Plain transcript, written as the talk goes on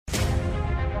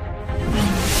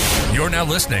You're now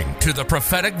listening to The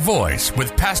Prophetic Voice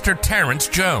with Pastor Terrence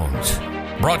Jones,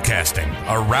 broadcasting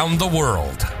around the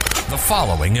world. The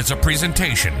following is a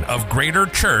presentation of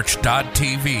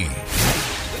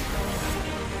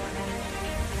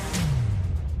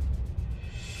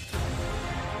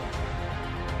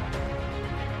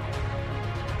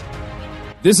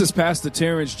This is Pastor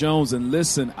Terrence Jones, and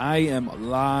listen, I am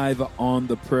live on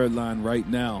the prayer line right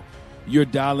now. You're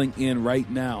dialing in right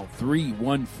now,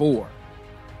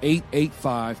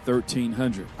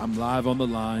 314-885-1300. I'm live on the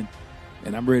line,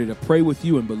 and I'm ready to pray with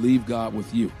you and believe God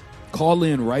with you. Call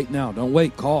in right now. Don't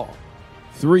wait. Call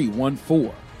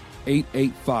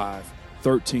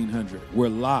 314-885-1300. We're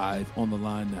live on the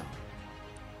line now.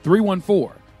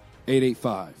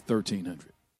 314-885-1300.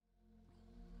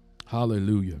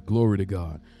 Hallelujah. Glory to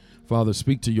God. Father,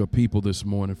 speak to your people this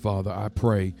morning, Father. I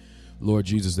pray, Lord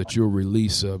Jesus, that you'll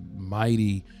release a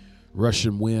mighty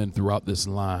rushing wind throughout this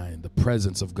line, the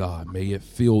presence of God. May it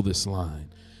fill this line.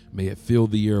 May it fill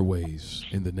the airways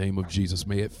in the name of Jesus.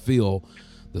 May it fill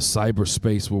the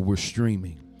cyberspace where we're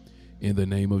streaming in the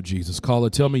name of Jesus. Caller,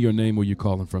 tell me your name, where you're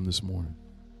calling from this morning.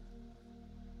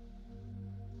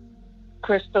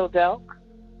 Crystal Delk.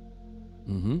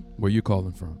 Where you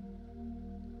calling from?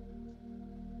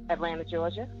 Atlanta,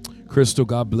 Georgia. Crystal,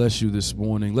 God bless you this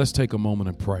morning. Let's take a moment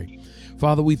and pray.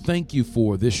 Father, we thank you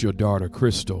for this, your daughter,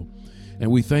 Crystal.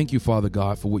 And we thank you, Father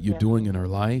God, for what you're doing in her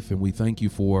life. And we thank you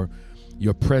for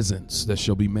your presence that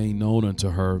shall be made known unto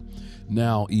her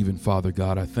now, even, Father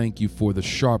God. I thank you for the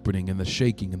sharpening and the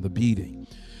shaking and the beating.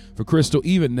 For Crystal,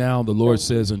 even now, the Lord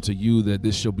says unto you that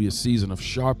this shall be a season of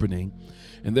sharpening.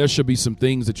 And there shall be some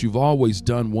things that you've always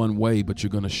done one way, but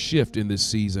you're going to shift in this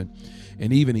season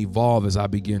and even evolve as I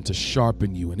begin to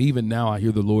sharpen you. And even now I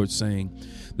hear the Lord saying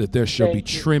that there shall be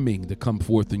trimming to come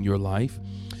forth in your life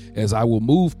as I will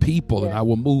move people and I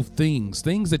will move things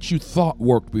that you thought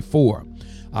worked before.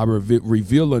 I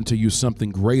reveal unto you something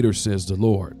greater, says the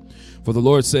Lord. For the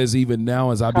Lord says, even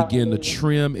now as I begin to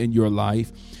trim in your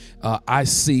life, I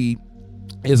see,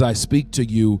 as I speak to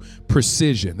you,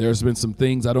 precision. There's been some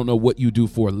things, I don't know what you do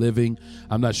for a living.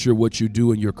 I'm not sure what you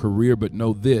do in your career, but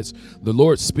know this. The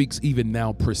Lord speaks even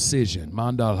now precision.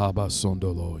 Mandal haba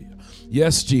sondoloya.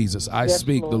 Yes, Jesus, I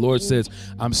speak. Lord. The Lord says,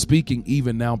 I'm speaking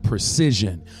even now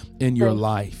precision in your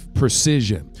life.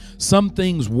 Precision. Some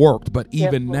things worked, but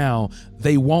even now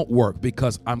they won't work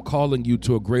because I'm calling you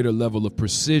to a greater level of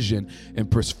precision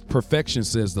and perfection,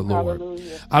 says the Lord.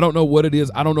 Hallelujah. I don't know what it is.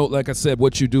 I don't know, like I said,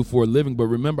 what you do for a living. But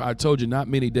remember, I told you not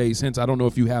many days hence, I don't know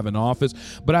if you have an office,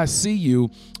 but I see you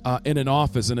in an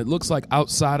office, and it looks like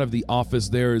outside of the office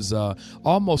there's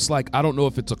almost like, I don't know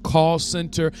if it's a call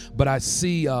center, but I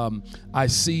see a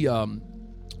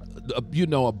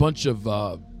bunch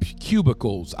of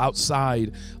cubicles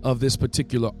outside of this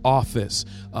particular office.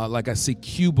 Like I see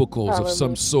cubicles of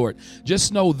some sort.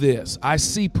 Just know this. I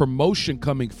see promotion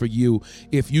coming for you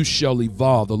if you shall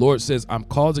evolve. The Lord says, I'm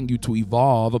causing you to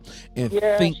evolve and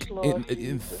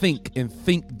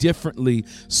think differently.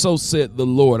 So said the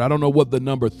Lord. I don't know what the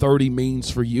number 30 means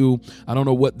for you. I don't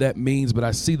know what that means, but I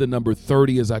see the number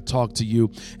 30 as I talk to you.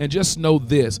 And just know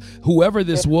this. Whoever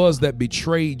this was that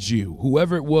betrayed you,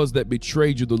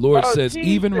 the Lord says,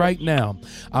 even right now,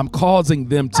 I'm causing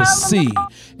them to see,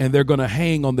 and they're going to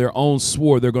hang on their own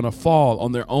sword. They're going to fall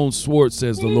on their own sword,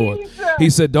 says the Lord. He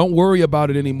said, don't worry about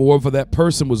it anymore, for that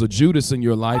person was a Judas in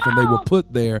your life, and they were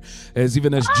put there, as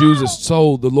Judas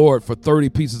sold the Lord for 30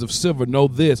 pieces of silver. Know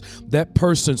this, that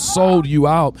person sold you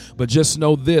out, but just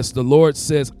know this, the Lord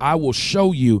says, I will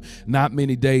show you not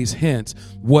many days hence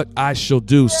what I shall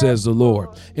do, says the Lord.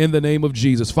 In the name of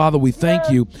Jesus. Father, we thank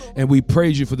you, and we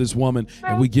praise you for this woman,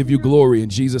 and we give you glory in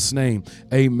Jesus' name.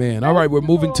 Amen. All right, we're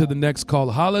moving to the next call.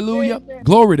 Hallelujah.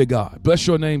 Glory to God. Bless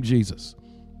your name, Jesus.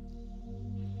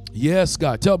 Yes,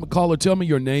 God. Tell me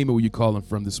your name and where you're calling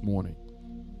from this morning.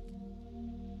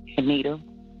 Anita,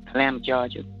 Atlanta,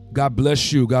 Georgia. God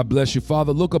bless you. God bless you.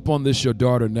 Father, look upon this, your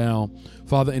daughter now,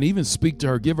 Father, and even speak to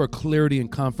her. Give her clarity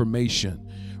and confirmation.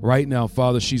 Right now,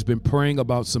 Father, she's been praying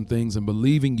about some things and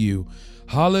believing you.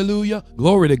 Hallelujah.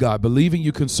 Glory to God. Believing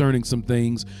you concerning some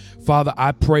things. Father,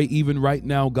 I pray even right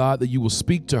now, God, that you will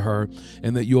speak to her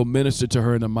and that you'll minister to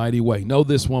her in a mighty way. Know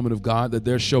this, woman of God, that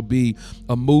there shall be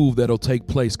a move that'll take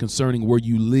place concerning where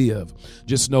you live.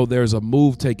 Just know there's a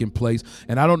move taking place.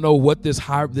 And I don't know what this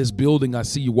building I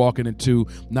see you walking into,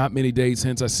 not many days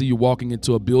hence, I see you walking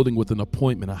into a building with an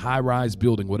appointment, a high-rise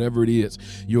building, whatever it is.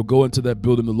 You'll go into that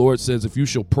building. The Lord says, if you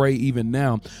shall pray even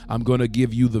now, I'm going to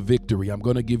give you the victory. I'm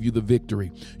going to give you the victory.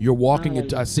 victory. You're walking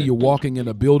into, I see you're walking in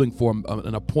a building for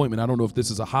an appointment. I don't know if this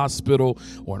is a hospital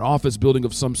or an office building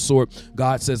of some sort.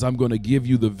 God says, I'm going to give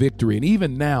you the victory. And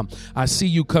even now, I see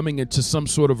you coming into some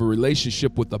sort of a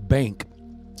relationship with a bank.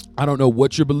 I don't know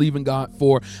what you're believing God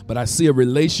for, but I see a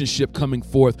relationship coming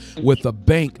forth with a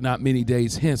bank not many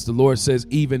days hence. The Lord says,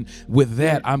 even with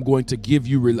that, I'm going to give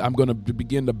you, I'm going to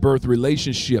begin to birth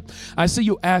relationship. I see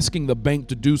you asking the bank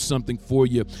to do something for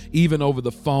you, even over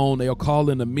the phone. They'll call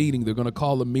in a meeting. They're going to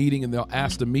call a meeting and they'll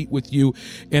ask to meet with you.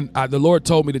 And the Lord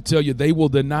told me to tell you, they will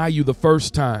deny you the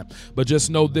first time, but just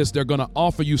know this, they're going to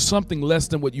offer you something less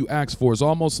than what you asked for. It's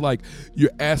almost like you're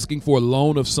asking for a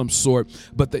loan of some sort,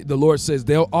 but the Lord says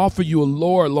they'll offer you a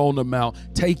lower loan amount.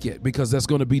 Take it, because that's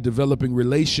going to be developing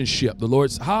relationship. The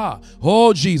Lord's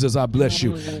Jesus, I bless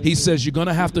you. He says you're going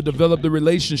to have to develop the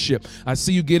relationship. I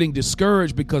see you getting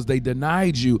discouraged because they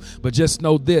denied you, but just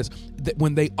know this, that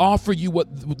when they offer you what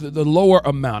the lower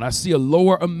amount, I see a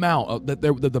lower amount that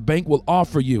the bank will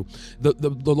offer you.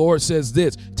 The Lord says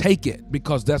this, take it,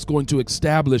 because that's going to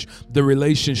establish the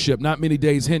relationship. Not many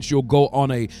days hence, you'll go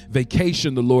on a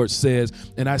vacation, the Lord says,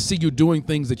 and I see you doing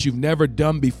things that you've never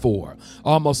done before.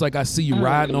 Almost like I see you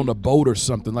riding on a boat or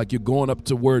something, like you're going up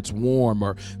to where it's warm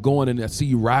or going, and I see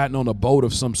you riding on a boat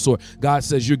of some sort. God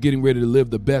says you're getting ready to live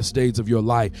the best days of your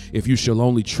life if you shall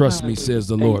only trust me, says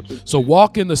the Lord. So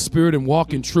walk in the Spirit and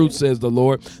walk in truth, says the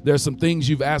Lord. There's some things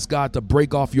you've asked God to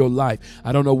break off your life.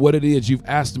 I don't know what it is. You've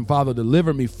asked him, Father,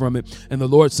 deliver me from it. And the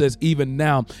Lord says, even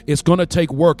now, it's going to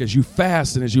take work as you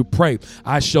fast and as you pray.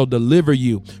 I shall deliver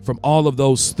you from all of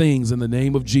those things in the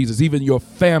name of Jesus. Even your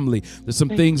family, there's some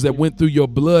things that went through your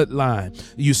bloodline.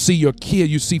 You see your kid,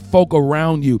 you see folk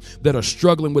around you that are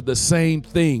struggling with the same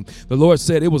thing. The Lord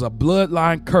said it was a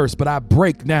bloodline curse, but I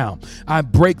break now. I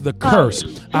break the curse.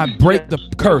 I break the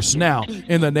curse now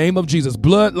in the name of Jesus.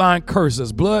 Bloodline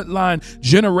curses, bloodline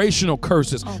generational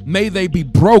curses, may they be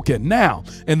broken now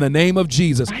in the name of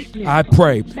Jesus. I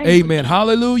pray. Amen.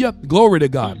 Hallelujah. Glory to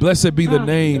God. Blessed be the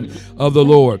name of the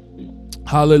Lord.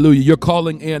 Hallelujah. You're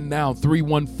calling in now,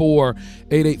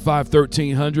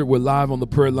 314-885-1300. We're live on the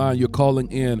prayer line. You're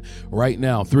calling in right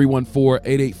now,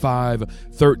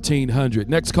 314-885-1300.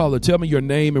 Next caller, tell me your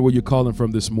name and where you're calling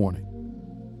from this morning.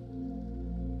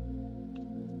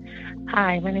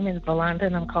 Hi, my name is Veranda,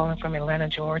 and I'm calling from Atlanta,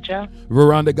 Georgia.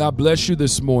 Veranda, God bless you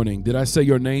this morning. Did I say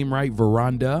your name right,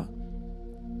 Veranda?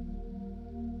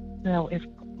 No, it's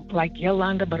like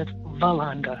Yolanda, but it's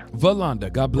Valanda.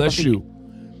 Valanda, God bless you.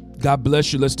 God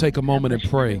bless you. Let's take a moment and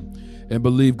pray and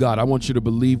believe God. I want you to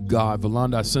believe God.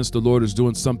 Valanda, I sense the Lord is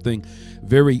doing something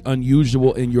very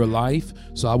unusual in your life.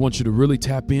 So I want you to really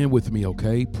tap in with me,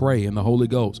 okay? Pray in the Holy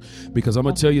Ghost. Because I'm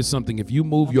going to tell you something. If you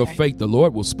move your faith, the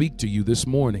Lord will speak to you this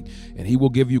morning and he will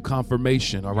give you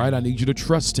confirmation, all right? I need you to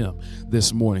trust him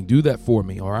this morning. Do that for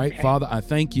me, all right? Father, I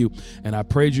thank you and I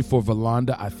praise you for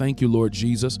Valanda. I thank you, Lord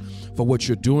Jesus, for what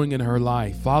you're doing in her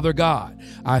life. Father God,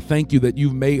 I thank you that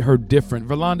you've made her different.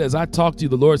 Valanda, as I talk to you,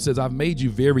 the Lord says, I've made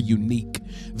you very unique.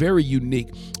 Very unique.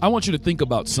 I want you to think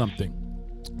about something.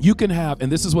 You can have,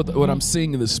 and this is what I'm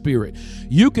seeing in the spirit,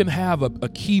 you can have a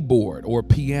keyboard or a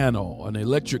piano, an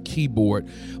electric keyboard,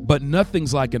 but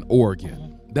nothing's like an organ.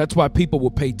 That's why people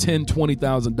will pay $10,000,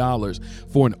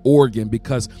 $20,000 for an organ,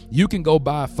 because you can go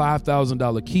buy a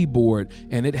 $5,000 keyboard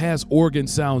and it has organ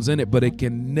sounds in it, but it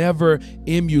can never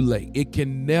emulate. It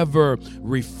can never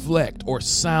reflect or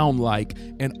sound like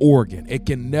an organ. It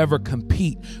can never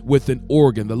compete with an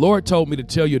organ. The Lord told me to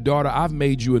tell your daughter, I've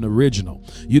made you an original.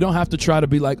 You don't have to try to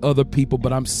be like other people,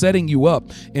 but I'm setting you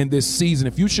up in this season.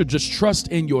 If you should just trust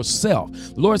in yourself.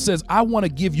 The Lord says, I want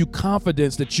to give you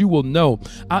confidence that you will know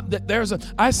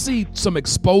that I see some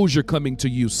exposure coming to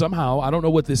you somehow. I don't know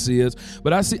what this is,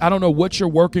 but I don't know what you're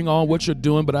working on, what you're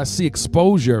doing, but I see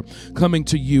exposure coming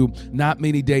to you not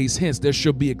many days hence. There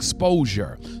should be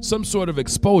exposure, some sort of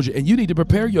exposure, and you need to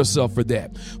prepare yourself for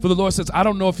that. For the Lord says, I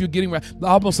don't know if you're getting right.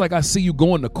 Almost like I see you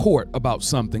going to court about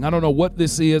something. I don't know what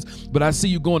this is, but I see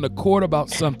you going to court about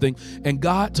something, and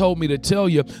God told me to tell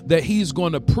you that he's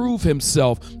going to prove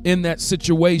himself in that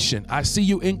situation. I see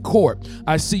you in court.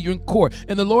 I see you in court.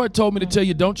 And the Lord told me to tell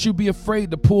you, don't you be afraid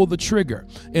to pull the trigger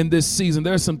in this season.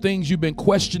 There are some things you've been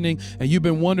questioning and you've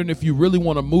been wondering if you really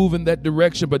want to move in that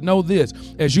direction. But know this,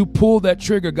 as you pull that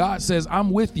trigger, God says,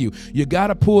 I'm with you. You got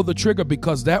to pull the trigger,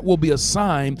 because that will be a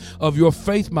sign of your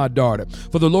faith, my daughter.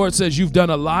 For the Lord says you've done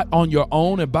a lot on your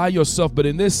own and by yourself, but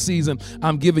in this season,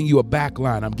 I'm giving you a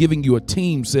backline. I'm giving you a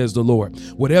team, says the Lord.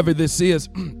 Whatever this is,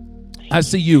 I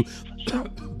see you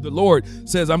The Lord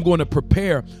says, I'm going to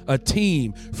prepare a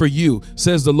team for you,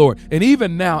 says the Lord. And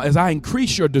even now, as I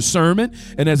increase your discernment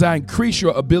and as I increase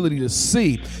your ability to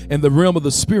see in the realm of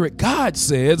the Spirit, God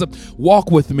says,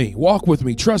 walk with me,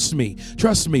 trust me,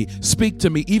 speak to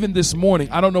me. Even this morning,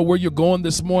 I don't know where you're going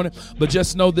this morning, but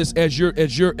just know this, as you're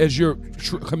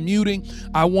commuting,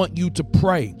 I want you to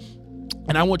pray.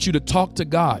 And I want you to talk to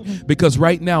God, because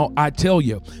right now, I tell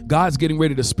you, God's getting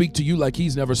ready to speak to you like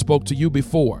he's never spoke to you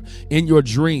before. In your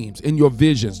dreams, in your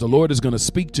visions, the Lord is going to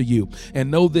speak to you. And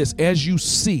know this, as you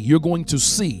see, you're going to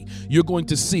see,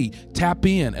 tap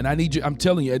in. And I need you, I'm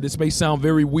telling you, this may sound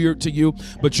very weird to you,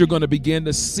 but you're going to begin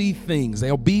to see things.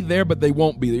 They'll be there, but they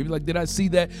won't be there. You're like, did I see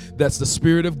that? That's the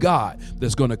Spirit of God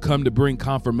that's going to come to bring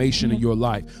confirmation in your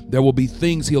life. There will be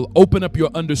things he'll open up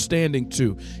your understanding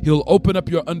to. He'll open up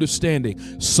your understanding.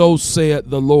 So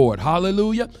said the Lord.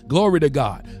 Hallelujah. Glory to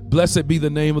God. Blessed be the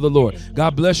name of the Lord.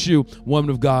 God bless you, woman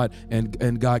of God,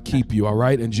 and God keep you. All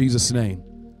right. In Jesus' name.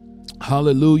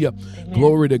 Hallelujah. Amen.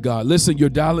 Glory to God. Listen, you're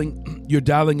dialing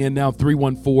in now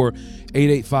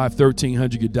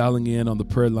 314-885-1300. You're dialing in on the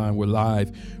prayer line. We're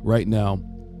live right now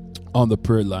on the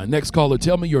prayer line. Next caller,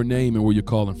 tell me your name and where you're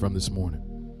calling from this morning.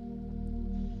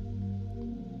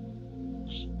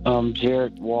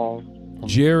 Jared Wall.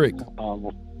 Jared.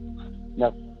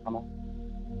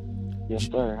 Yes,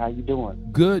 sir. How you doing?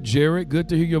 Good, Jared. Good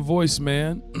to hear your voice,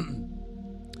 man.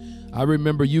 I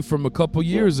remember you from a couple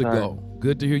years ago.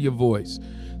 Good to hear your voice.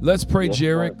 Let's pray,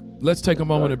 Jared. Let's take a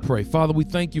moment and pray. Father, we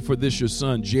thank you for this, your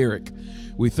son, Jared.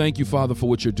 We thank you, Father, for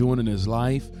what you're doing in his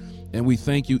life. And we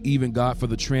thank you, even God, for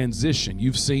the transition.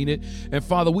 You've seen it. And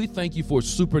Father, we thank you for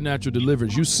supernatural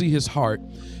deliverance. You see his heart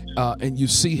and you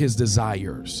see his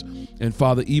desires. And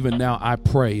Father, even now I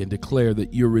pray and declare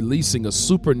that you're releasing a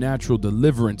supernatural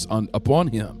deliverance upon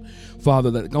him.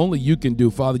 Father, that only you can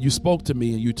do. Father, you spoke to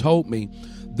me and you told me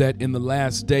that in the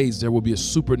last days there will be a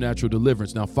supernatural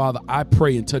deliverance. Now, Father, I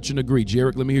pray and touch and agree.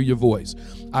 Jared, let me hear your voice.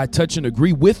 I touch and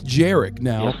agree with Jared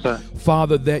now, yes,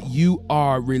 Father, that you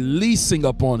are releasing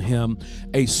upon him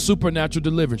a supernatural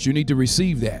deliverance. You need to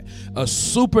receive that. A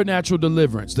supernatural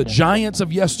deliverance. The giants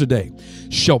of yesterday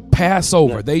shall pass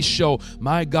over. Yes. They shall,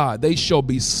 my God, they shall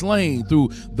be slain through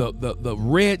the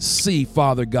Red Sea,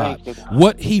 Father God.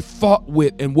 What he fought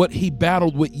with and what he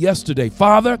battled with yesterday,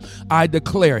 Father, I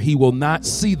declare he will not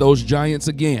see those giants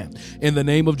again in the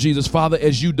name of Jesus. Father,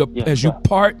 as you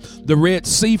part the Red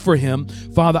Sea for him,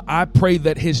 Father, I pray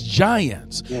that his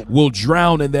giants will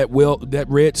drown in that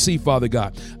Red Sea, Father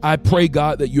God. I pray,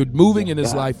 God, that you're moving in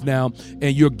his life now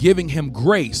and you're giving him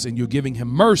grace and you're giving him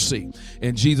mercy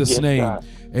in Jesus' name. God.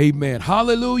 Amen.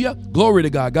 Hallelujah. Glory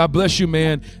to God. God bless you,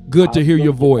 man. Good to hear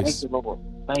your voice. Thank you, Lord.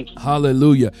 Thank you.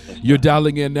 Hallelujah. You're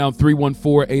dialing in now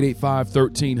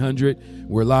 314-885-1300.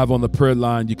 We're live on the prayer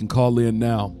line. You can call in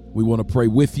now. We want to pray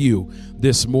with you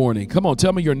this morning. Come on,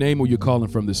 tell me your name, where you're calling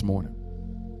from this morning.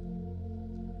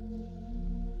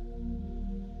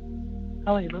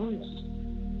 Hallelujah.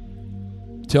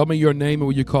 Tell me your name and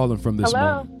where you're calling from this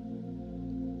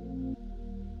morning.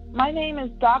 My name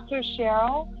is Dr.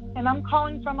 Cheryl, and I'm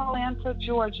calling from Atlanta,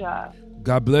 Georgia.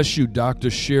 God bless you, Dr.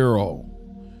 Cheryl.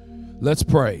 Let's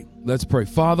pray. Let's pray.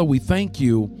 Father, we thank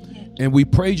you and we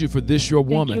praise you for this, your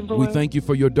woman. We thank you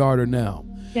for your daughter now.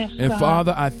 Yes, and God.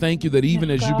 Father, I thank you that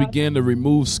even as you begin to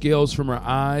remove scales from her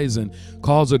eyes and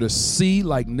cause her to see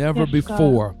like never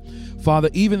before, God. Father,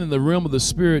 even in the realm of the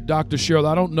Spirit, Dr. Cheryl,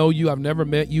 I don't know you. I've never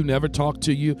met you, never talked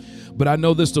to you. But I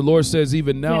know this, the Lord says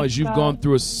even now, as you've gone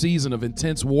through a season of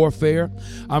intense warfare,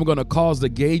 I'm going to cause the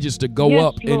gauges to go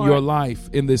up in your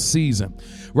life in this season.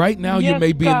 Right now, you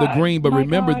may be in the green, but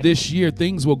remember this year,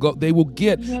 things will go, they will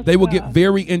get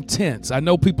very intense. I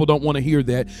know people don't want to hear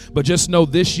that, but just know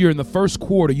this year in the first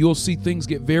quarter, you'll see things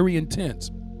get very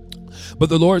intense. But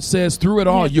the Lord says through it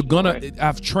all,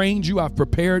 I've trained you, I've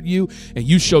prepared you, and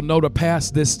you shall know to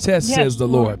pass this test, says the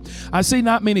Lord. I see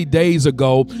not many days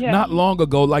ago, not long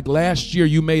ago, like last year,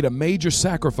 you made a major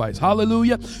sacrifice.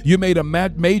 Hallelujah. You made a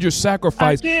major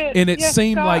sacrifice, and it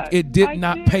seemed like it did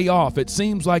not pay off. It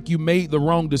seems like you made the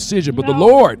wrong decision. But the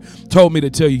Lord told me to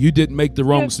tell you, you didn't make the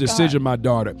wrong decision, my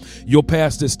daughter. You'll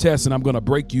pass this test, and I'm going to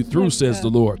break you through, says the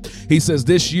Lord. He says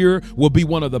this year will be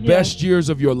one of the best years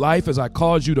of your life as I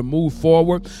cause you to move move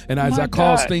forward and as I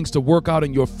cause things to work out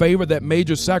in your favor, that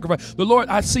major sacrifice. The Lord,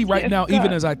 I see right now,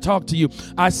 even as I talk to you,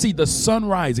 I see the sun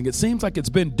rising. It seems like it's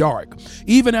been dark.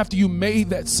 Even after you made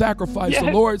that sacrifice,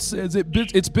 the Lord says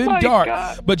it's been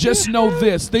dark. But just know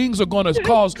this, things are going to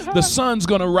cause, the sun's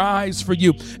going to rise for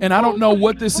you. And I don't know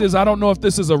what this is. I don't know if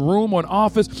this is a room or an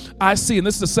office. I see, and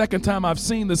this is the second time I've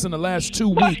seen this in the last 2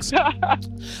 weeks.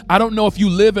 I don't know if you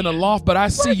live in a loft, but I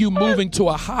see you moving to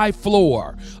a high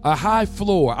floor. A high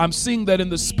floor. I'm seeing that in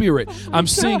the spirit. I'm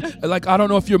seeing, like, I don't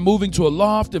know if you're moving to a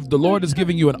loft, if the Lord is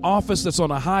giving you an office that's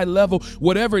on a high level,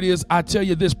 whatever it is, I tell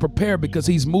you this, prepare, because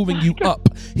he's moving you up.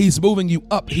 He's moving you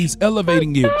up. He's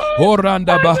elevating you.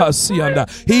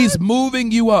 He's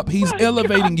moving you up. He's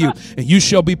elevating you. And you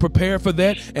shall be prepared for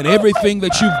that. And everything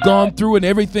that you've gone through and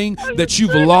everything that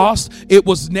you've lost, it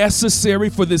was necessary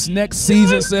for this next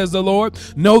season, says the Lord.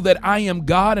 Know that I am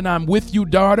God and I'm with you,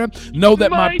 daughter. Know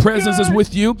that my presence is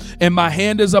with you and my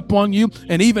hand is upon you.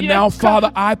 And even now,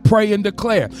 Father, I pray and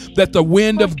declare that the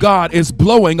wind of God is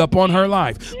blowing upon her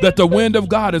life, that the wind of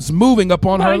God is moving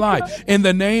upon her life. In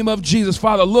the name of Jesus,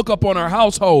 Father, look upon her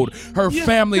household, her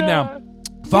family now,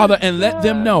 Father, and let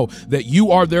them know that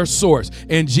you are their source.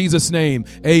 In Jesus' name,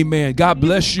 amen. God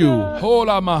bless you.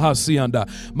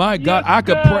 My God, I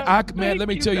could pray. Man, let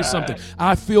me tell you something.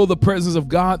 I feel the presence of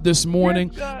God this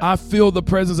morning. I feel the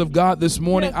presence of God this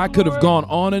morning. I could have gone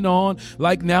on and on.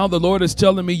 Like now, the Lord is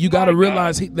telling me you got to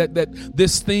realize that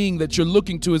this thing that you're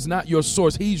looking to is not your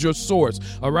source. He's your source.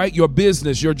 All right? Your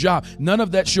business, your job, none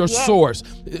of that's your source.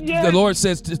 The Lord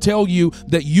says to tell you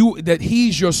that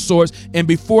He's your source. And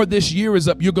before this year is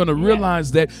up, you're going to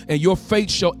realize that, and your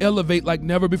faith shall elevate like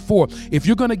never before. If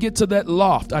you're going to get to that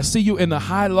loft, I see you in the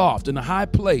high loft, in a high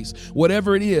place,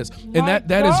 whatever it is. And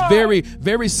that is very,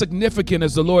 very significant,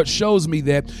 as the Lord shows me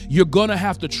that you're going to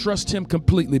have to trust Him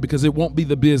completely, because it won't be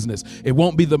the business. It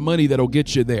won't be the money that'll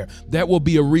get you there. That will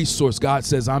be a resource. God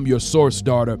says, I'm your source,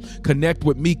 daughter. Connect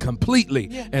with me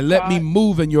completely and let me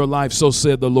move in your life. So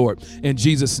said the Lord. In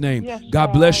Jesus' name,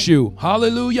 God bless you.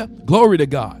 Hallelujah. Glory to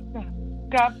God.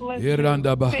 God bless you. Thank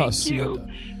you.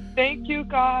 Thank you,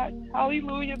 God.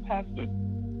 Hallelujah, Pastor.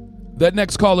 That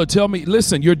next caller, tell me,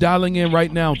 listen, you're dialing in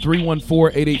right now,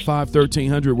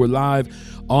 314-885-1300. We're live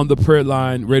on the prayer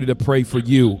line, ready to pray for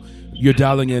you. You're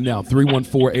dialing in now,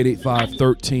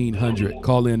 314-885-1300.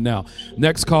 Call in now.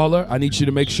 Next caller, I need you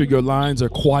to make sure your lines are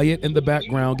quiet in the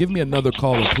background. Give me another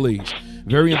caller, please.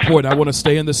 Very important. I want to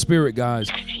stay in the spirit, guys.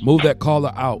 Move that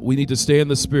caller out. We need to stay in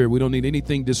the spirit. We don't need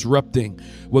anything disrupting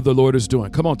what the Lord is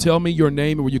doing. Come on, tell me your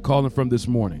name and where you're calling from this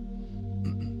morning.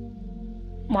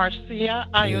 Marcia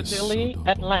Ayodele,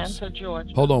 Atlanta,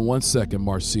 Georgia. Hold on one second,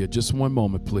 Marcia. Just one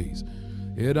moment, please.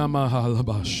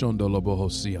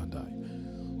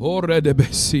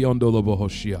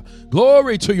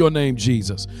 Glory to your name,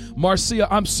 Jesus.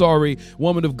 Marcia, I'm sorry,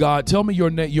 woman of God. Tell me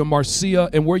your name. You're Marcia,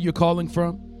 and where you're calling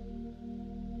from?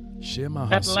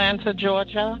 Atlanta,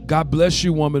 Georgia. God bless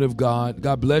you, woman of God.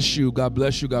 God bless you. God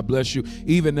bless you. God bless you.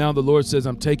 Even now, the Lord says,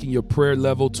 I'm taking your prayer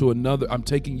level to another. I'm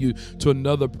taking you to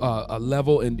another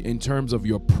level in terms of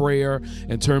your prayer.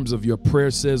 In terms of your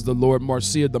prayer, says the Lord.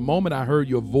 Marcia, the moment I heard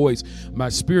your voice, my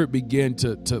spirit began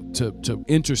to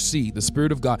intercede. The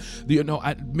Spirit of God.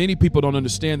 Many people don't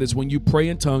understand this. When you pray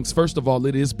in tongues, first of all,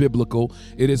 it is biblical.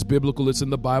 It is biblical. It's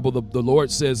in the Bible. The Lord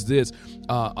says this.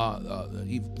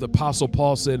 The Apostle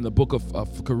Paul said in the book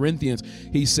of Corinthians,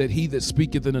 he said, he that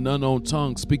speaketh in an unknown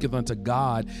tongue speaketh unto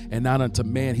God and not unto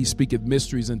man. He speaketh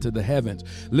mysteries into the heavens.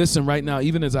 Listen, right now,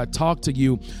 even as I talk to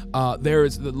you,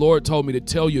 the Lord told me to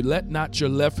tell you, let not your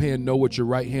left hand know what your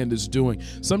right hand is doing.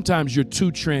 Sometimes you're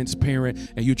too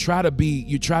transparent and you try to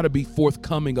be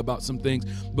forthcoming about some things,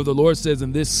 but the Lord says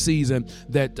in this season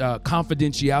that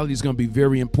confidentiality is going to be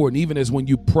very important. Even as when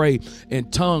you pray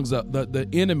in tongues, the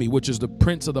enemy, which is the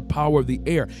prince of the power of the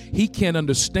air, he can't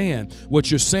understand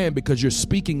what you're saying because you're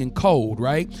speaking in code,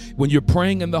 right? When you're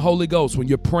praying in the Holy Ghost, when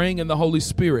you're praying in the Holy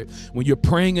Spirit, when you're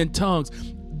praying in tongues,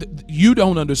 you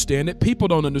don't understand it. People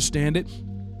don't understand it.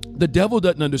 The devil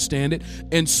doesn't understand it.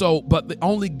 And so, but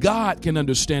only God can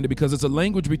understand it, because it's a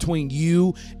language between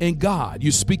you and God.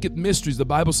 You speaketh mysteries. The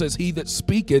Bible says, he that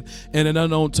speaketh in an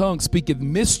unknown tongue speaketh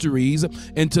mysteries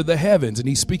into the heavens, and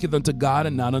he speaketh unto God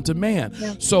and not unto man.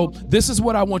 Yeah. So this is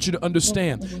what I want you to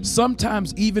understand. Mm-hmm.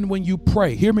 Sometimes even when you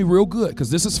pray, hear me real good,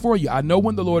 because this is for you. I know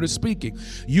when the Lord is speaking.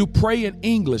 You pray in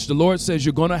English. The Lord says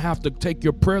you're going to have to take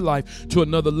your prayer life to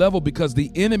another level, because the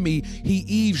enemy,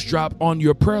 he eavesdrops on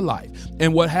your prayer life.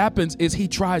 And what happens is he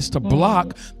tries to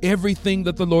block everything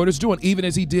that the Lord is doing, even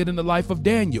as he did in the life of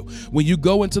Daniel. When you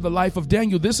go into the life of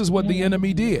Daniel, this is what the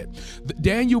enemy did.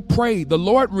 Daniel prayed. The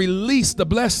Lord released the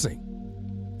blessing.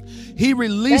 He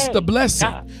released the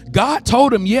blessing. God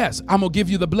told him, yes, I'm going to give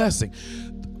you the blessing.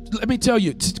 Let me tell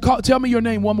you, tell me your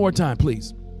name one more time,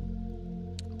 please.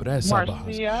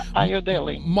 Marcia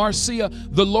Ayodele. Marcia,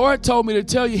 the Lord told me to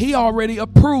tell you, he already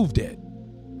approved it.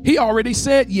 He already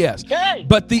said yes. Okay.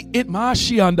 But the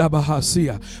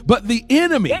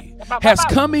enemy has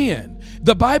come in.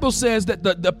 The Bible says that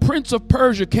the prince of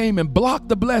Persia came and blocked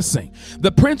the blessing.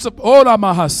 The prince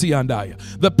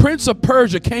of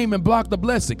Persia came and blocked the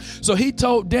blessing. So he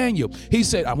told Daniel, he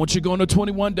said, I want you to go on a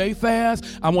 21-day fast.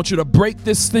 I want you to break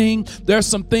this thing. There's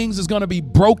some things that's going to be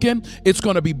broken. It's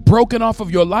going to be broken off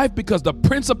of your life because the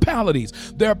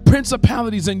principalities, there are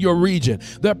principalities in your region.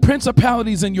 There are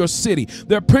principalities in your city.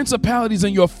 There are principalities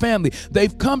in your family.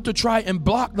 They've come to try and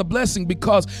block the blessing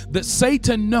because that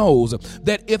Satan knows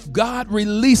that if God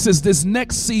releases this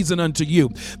next season unto you,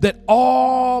 that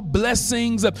all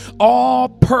blessings, all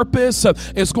purpose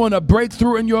is going to break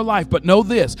through in your life. But know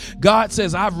this, God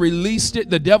says, I've released it.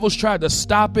 The devil's tried to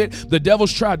stop it. The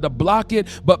devil's tried to block it.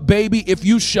 But baby, if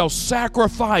you shall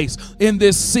sacrifice in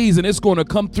this season, it's going to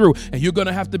come through, and you're going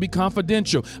to have to be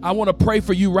confidential. I want to pray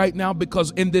for you right now,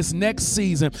 because in this next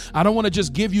season, I don't want to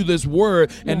just give you this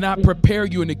word and not prepare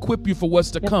you and equip you for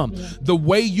what's to come. The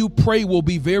way you pray will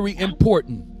be very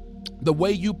important. The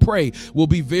way you pray will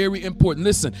be very important.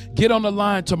 Listen, get on the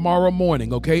line tomorrow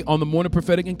morning, okay, on the Morning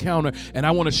Prophetic Encounter, and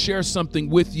I want to share something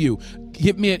with you.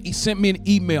 Send me an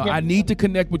email. I need to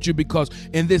connect with you, because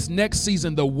in this next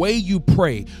season, the way you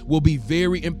pray will be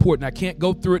very important. I can't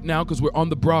go through it now because we're on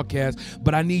the broadcast,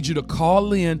 but I need you to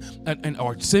call in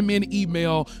or send me an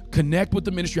email, connect with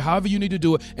the ministry, however you need to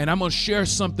do it, and I'm going to share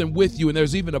something with you. And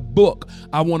there's even a book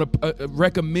I want to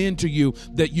recommend to you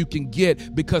that you can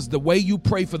get, because the way you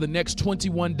pray for the next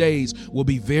 21 days will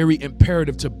be very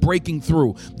imperative to breaking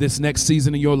through this next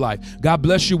season in your life. God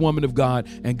bless you, woman of God,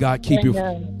 and God keep you.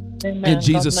 Amen. In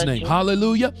Jesus' name.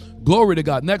 Hallelujah. Glory to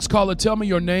God. Next caller, tell me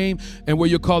your name and where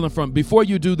you're calling from. Before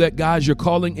you do that, guys, you're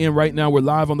calling in right now. We're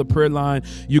live on the prayer line.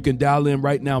 You can dial in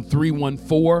right now,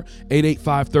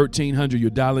 314-885-1300. You're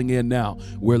dialing in now.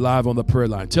 We're live on the prayer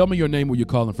line. Tell me your name, where you're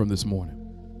calling from this morning.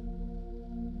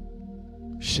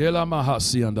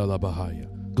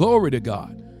 Glory to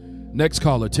God. Next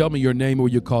caller, tell me your name, where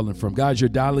you're calling from. Guys, you're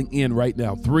dialing in right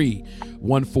now,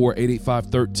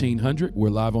 314-885-1300. We're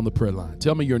live on the prayer line.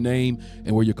 Tell me your name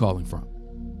and where you're calling from.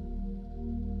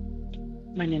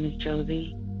 My name is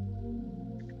Josie,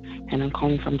 and I'm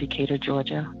calling from Decatur,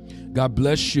 Georgia. God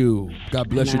bless you. God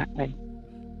bless you.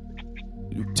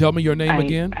 Tell me your name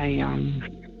again.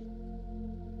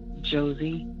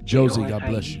 Josie. Josie, God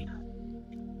bless you.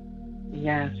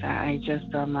 Yes, I just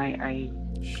I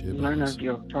learned of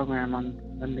your program on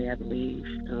Sunday, I believe,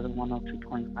 to the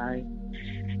 102.5,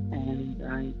 and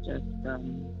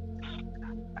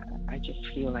I just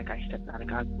feel like I stepped out of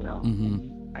God's will.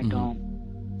 Mm-hmm. I don't.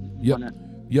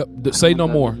 Yep. Say no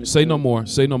more. Say no more.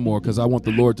 Say no more, because I want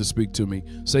the Lord to speak to me.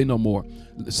 Say no more.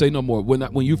 Say no more.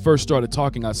 When you first started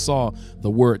talking, I saw the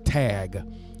word tag,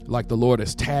 like the Lord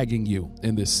is tagging you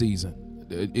in this season.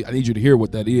 I need you to hear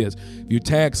what that is. If you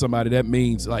tag somebody, that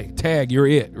means like tag, you're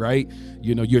it, right?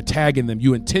 You know, you're tagging them.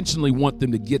 You intentionally want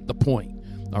them to get the point.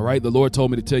 All right. The Lord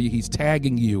told me to tell you he's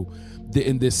tagging you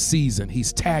in this season.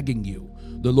 He's tagging you.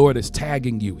 The Lord is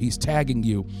tagging you. He's tagging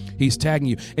you. He's tagging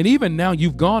you. And even now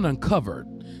you've gone uncovered.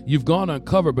 You've gone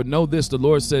uncovered. But know this, the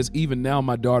Lord says, even now,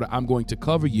 my daughter, I'm going to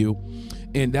cover you.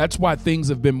 And that's why things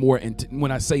have been more,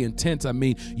 when I say intense, I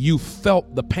mean you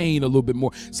felt the pain a little bit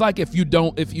more. It's like if you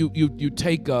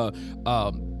take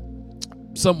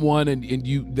someone and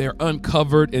they're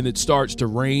uncovered and it starts to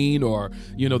rain, or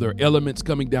there are elements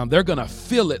coming down, they're gonna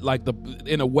feel it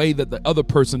in a way that the other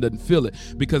person doesn't feel it,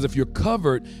 because if you're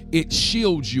covered, it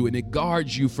shields you and it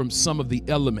guards you from some of the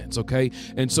elements. Okay,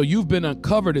 and so you've been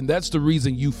uncovered, and that's the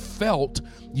reason you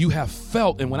have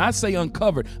felt. And when I say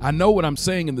uncovered, I know what I'm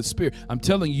saying in the spirit. I'm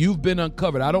telling you, you've been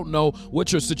uncovered. I don't know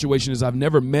what your situation is. I've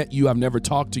never met you. I've never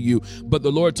talked to you, but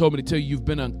the Lord told me to tell you you've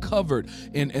been uncovered,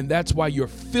 and that's why you're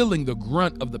feeling the grunt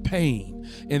of the pain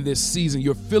in this season.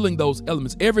 You're feeling those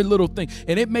elements, every little thing,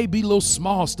 and it may be little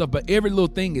small stuff, but every little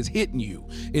thing is hitting you.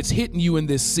 It's hitting you in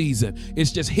this season.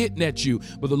 It's just hitting at you.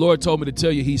 But the Lord told me to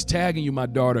tell you he's tagging you, my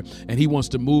daughter, and he wants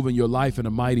to move in your life in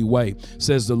a mighty way,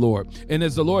 says the Lord. And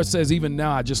as the Lord says, even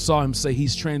now, I just saw him say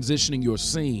he's transitioning your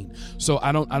scene. So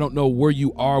I don't know where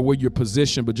you are, where you're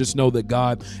positioned, but just know that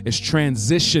God is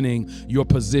transitioning your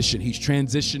position. He's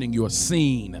transitioning your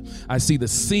scene. I see the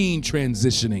scene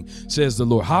transitioning, says the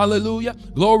Lord. Hallelujah.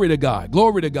 Glory to God.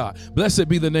 Glory to God. Blessed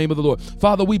be the name of the Lord.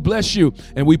 Father, we bless you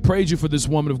and we praise you for this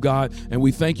woman of God, and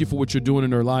we thank you for what you're doing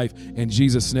in her life. In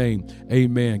Jesus' name,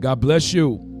 amen. God bless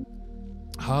you.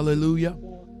 Hallelujah.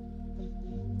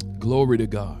 Glory to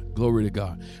God. Glory to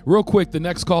God. Real quick, the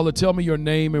next caller, tell me your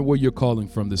name and where you're calling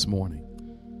from this morning.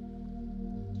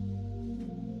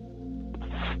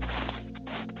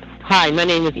 Hi, my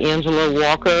name is Angela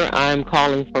Walker. I'm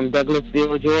calling from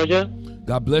Douglasville, Georgia.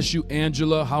 God bless you,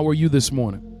 Angela. How are you this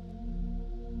morning?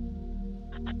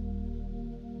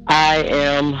 I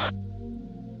am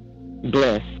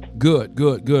blessed. Good.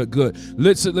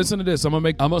 Listen to this. I'm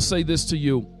gonna say this to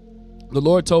you. The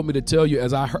Lord told me to tell you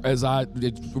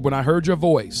when I heard your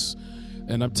voice,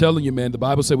 and I'm telling you, man, the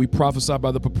Bible said we prophesy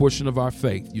by the proportion of our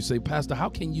faith. You say, Pastor, how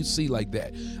can you see like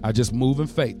that? I just move in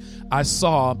faith. I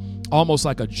saw almost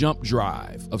like a jump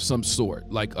drive of some sort,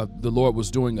 like the Lord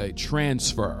was doing a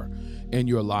transfer in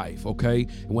your life, okay?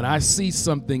 When I see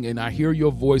something and I hear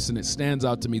your voice and it stands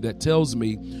out to me, that tells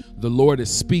me the Lord is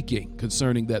speaking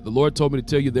concerning that. The Lord told me to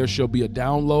tell you there shall be a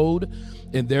download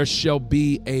and there shall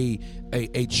be a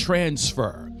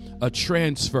transfer.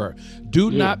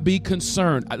 Do not be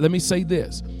concerned. Let me say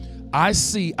this. I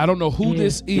don't know who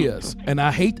this is, and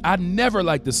I never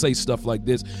like to say stuff like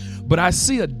this, but I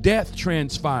see a death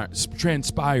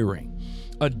transpiring.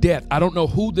 A death. I don't know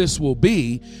who this will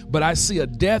be, but I see a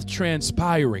death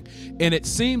transpiring. And it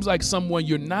seems like someone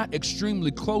you're not extremely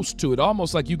close to. It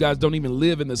almost like you guys don't even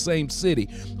live in the same city.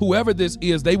 Whoever this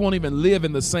is, they won't even live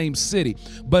in the same city.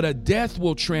 But a death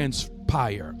will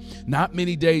transpire not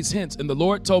many days hence. And the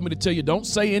Lord told me to tell you, don't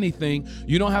say anything.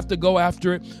 You don't have to go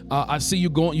after it. I see you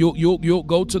going, you'll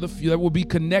go to there will be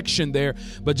connection there.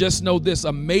 But just know this,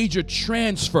 a major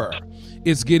transfer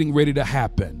is getting ready to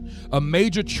happen. A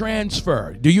major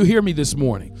transfer. Do you hear me this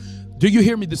morning?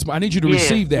 I need you to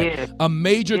receive that. Yes, a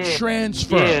major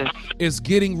transfer is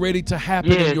getting ready to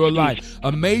happen in your life.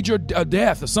 A major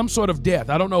death, some sort of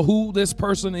death. I don't know who this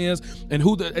person is and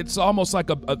it's almost like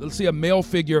a male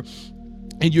figure.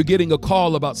 And you're getting a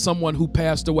call about someone who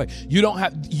passed away. You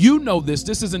know this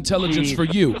is intelligence for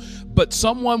you. But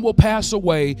someone will pass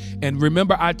away, and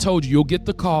remember I told you'll get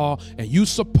the call and you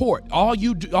support. All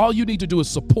you need to do is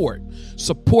support.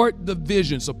 Support the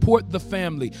vision, support the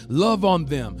family, love on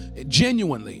them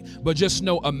genuinely. But just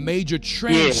know a major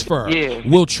transfer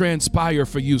will transpire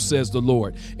for you, says the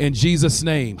Lord. In Jesus'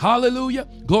 name. Hallelujah.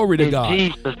 Glory to God.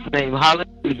 In Jesus' name.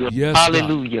 Hallelujah. Yes,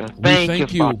 hallelujah. God. We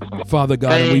thank you, Father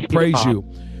God, and we praise you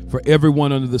for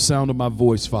everyone under the sound of my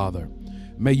voice, Father.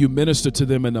 May you minister to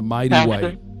them in a mighty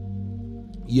way.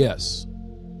 Yes.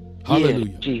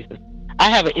 Hallelujah. Yes, Jesus.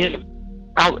 I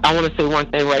want to say one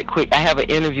thing right quick. I have an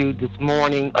interview this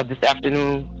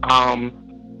afternoon,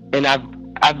 and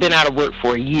I've been out of work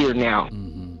for a year now.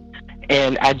 Mm-hmm.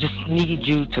 And I just need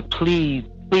you to please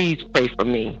pray for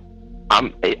me.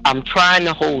 I'm trying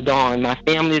to hold on. My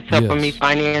family is helping me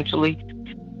financially.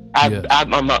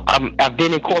 I've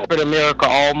been in corporate America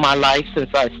all my life since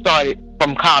I started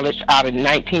from college out at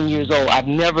 19 years old. I've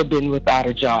never been without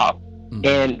a job. Mm-hmm.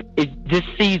 And this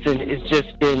season has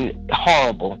just been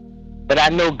horrible. But I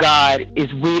know God He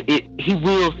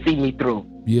will see me through.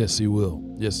 Yes, He will.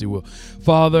 Yes, He will.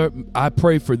 Father, I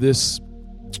pray for this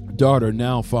daughter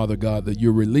now, Father God, that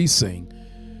you're releasing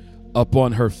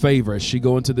upon her favor as she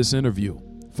go into this interview.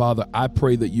 Father, I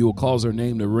pray that you will cause her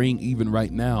name to ring even right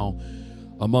now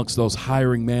amongst those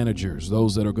hiring managers,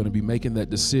 those that are going to be making that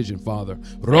decision, Father.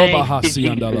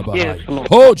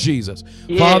 Oh, Jesus.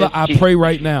 Father, I pray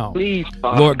right now,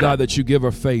 Lord God, that you give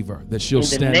her favor, that she'll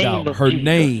stand out. Her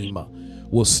name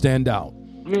will stand out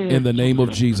in the name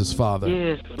of Jesus,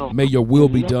 Father. May your will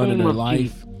be done in her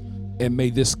life, and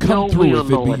may this come through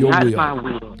if it be your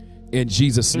will. In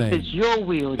Jesus' name. It's your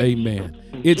will. Amen.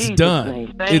 It's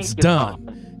done. It's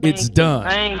done. It's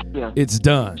done. It's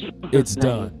done. It's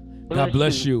done. God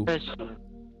bless you.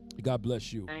 God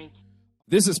bless you.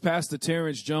 This is Pastor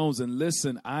Terrence Jones, and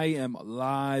listen, I am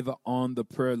live on the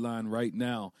prayer line right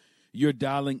now. You're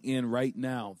dialing in right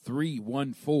now,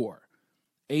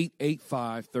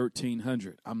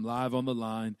 314-885-1300. I'm live on the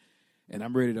line, and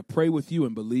I'm ready to pray with you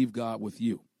and believe God with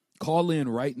you. Call in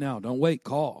right now. Don't wait.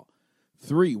 Call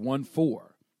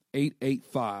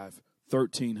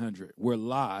 314-885-1300. We're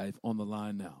live on the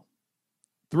line now.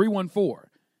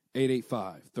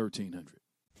 314-885-1300.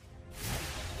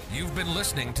 You've been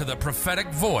listening to The Prophetic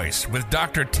Voice with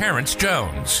Dr. Terrence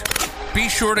Jones. Be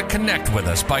sure to connect with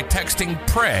us by texting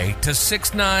PRAY to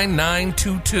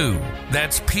 69922.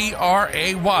 That's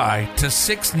PRAY to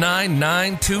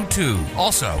 69922.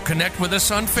 Also, connect with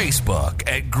us on Facebook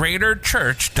at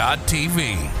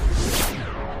greaterchurch.tv.